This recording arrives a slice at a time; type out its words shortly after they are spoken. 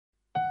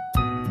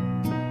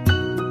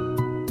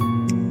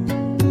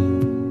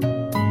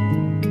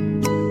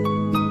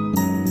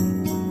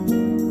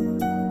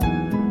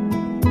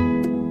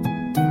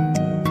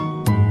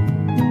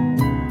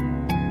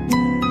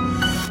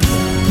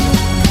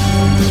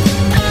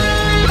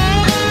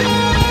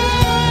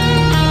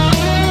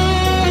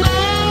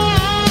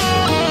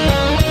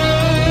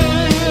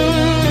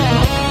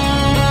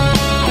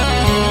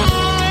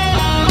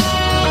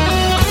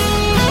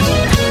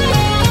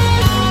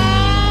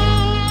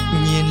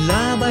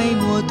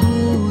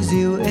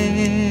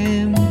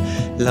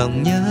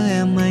lòng nhớ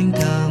em anh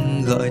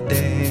thầm gọi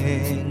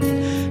tên.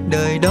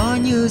 Đời đó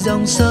như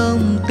dòng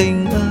sông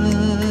tình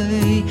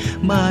ơi,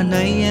 mà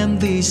nay em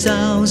vì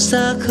sao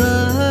xa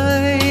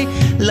khơi.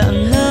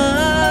 Lặng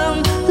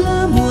ngắm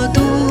lá mùa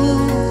thu,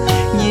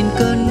 nhìn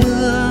cơn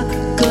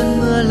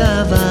mưa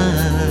là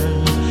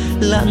vàng.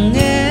 Lặng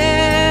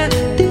nghe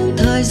tiếng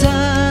thời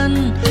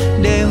gian,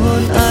 để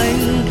hồn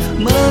anh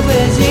mơ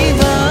về dĩ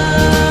vãng.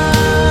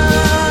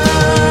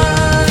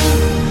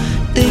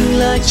 Tình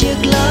là chiếc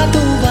lá thu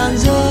vàng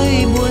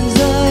rơi buồn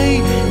rơi,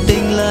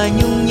 tình là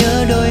nhung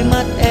nhớ đôi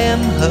mắt em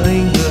hỡi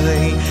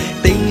người.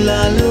 Tình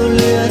là lưu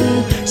luyến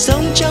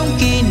sống trong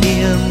kỷ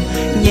niệm,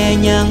 nhẹ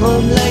nhàng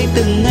ôm lấy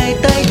từng ngày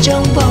tay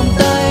trong vòng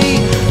tay.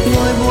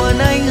 Ngồi buồn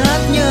anh hát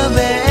nhớ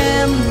về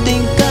em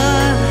tình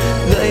ca,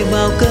 gợi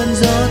vào cơn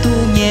gió thu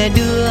nhẹ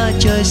đưa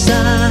trời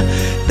xa.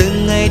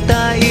 Từng ngày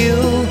ta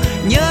yêu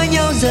nhớ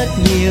nhau rất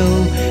nhiều,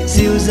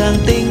 dịu dàng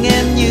tình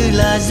em như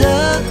là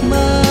giấc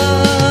mơ.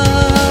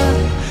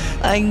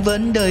 Anh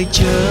vẫn đợi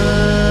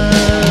chờ.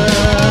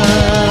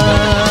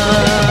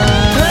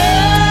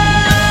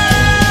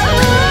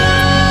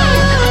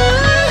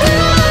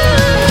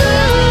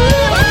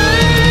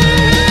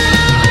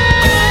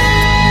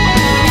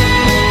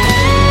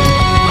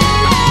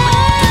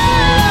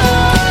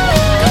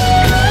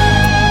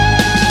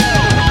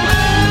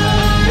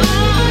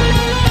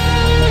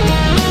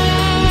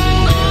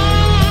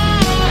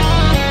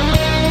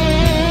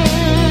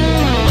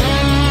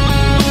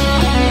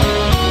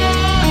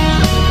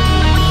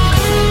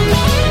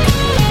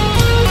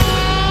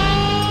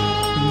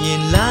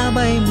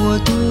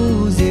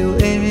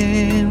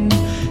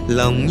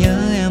 Lòng nhớ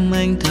em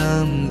anh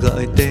thầm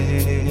gọi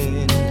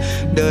tên.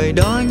 Đời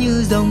đó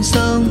như dòng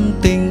sông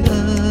tình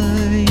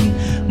ơi,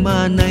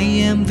 mà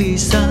nay em vì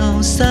sao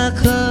xa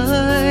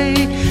khơi.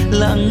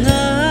 Lặng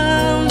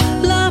ngắm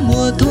lá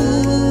mùa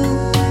thu,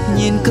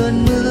 nhìn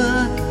cơn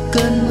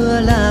mưa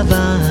là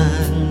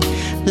vàng.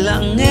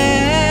 Lặng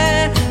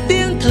nghe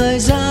tiếng thời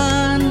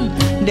gian,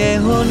 để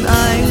hồn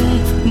anh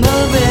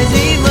mơ về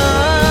dĩ vãng.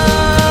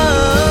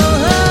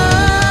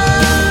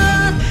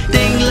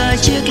 Tình là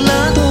chiếc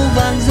lá thu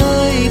vàng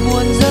rơi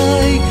buồn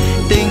rơi,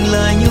 tình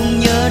là nhung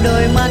nhớ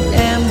đôi mắt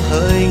em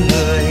hỡi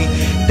người.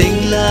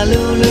 Tình là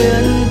lưu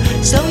luyến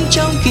sống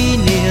trong kỷ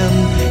niệm,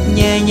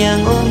 nhẹ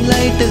nhàng ôm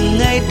lấy từng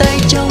ngày tay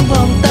trong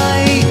vòng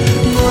tay.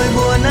 Ngồi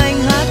buồn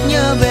anh hát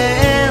nhớ về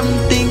em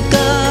tình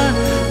ca,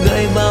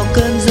 gợi vào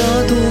cơn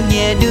gió thu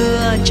nhẹ đưa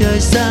trời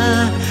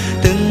xa.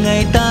 Từng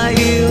ngày ta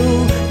yêu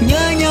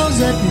nhớ nhau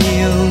rất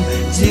nhiều,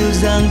 dịu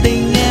dàng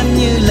tình em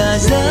như là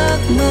giấc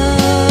mơ.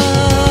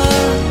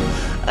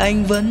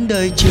 Anh vẫn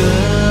đợi chờ.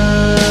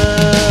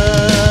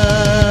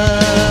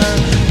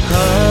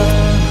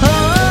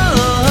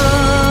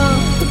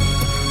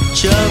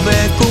 Trở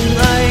về cùng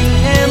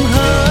anh em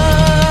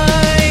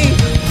hỡi.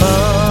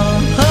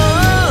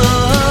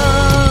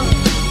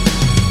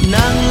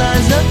 Nàng là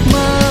giấc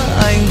mơ,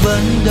 anh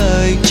vẫn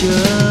đợi chờ.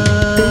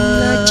 Tình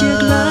là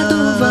chiếc lá thu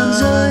vàng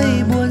rơi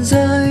buồn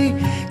rơi,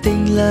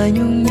 tình là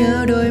nhung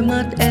nhớ đôi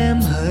mắt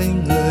em hỡi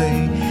người.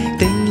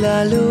 Tình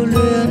là lưu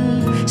luyến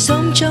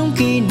sống trong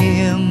kỷ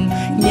niệm,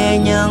 nhẹ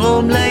nhàng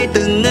ôm lấy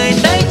từng ngày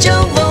tay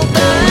trong vòng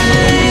tay.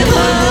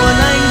 Hồi buồn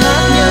anh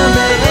hát nhớ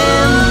về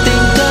em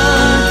tình ca,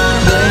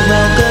 gợi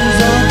vào cơn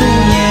gió thu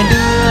nhẹ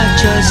đưa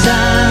trời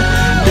xa.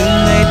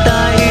 Từng ngày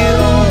ta yêu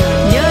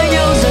nhớ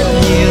nhau rất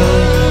nhiều,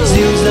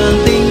 dịu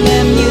dàng tình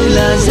em như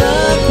là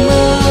giấc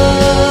mơ.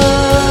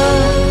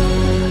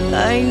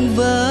 Anh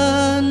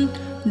vẫn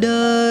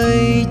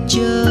đợi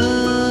chờ.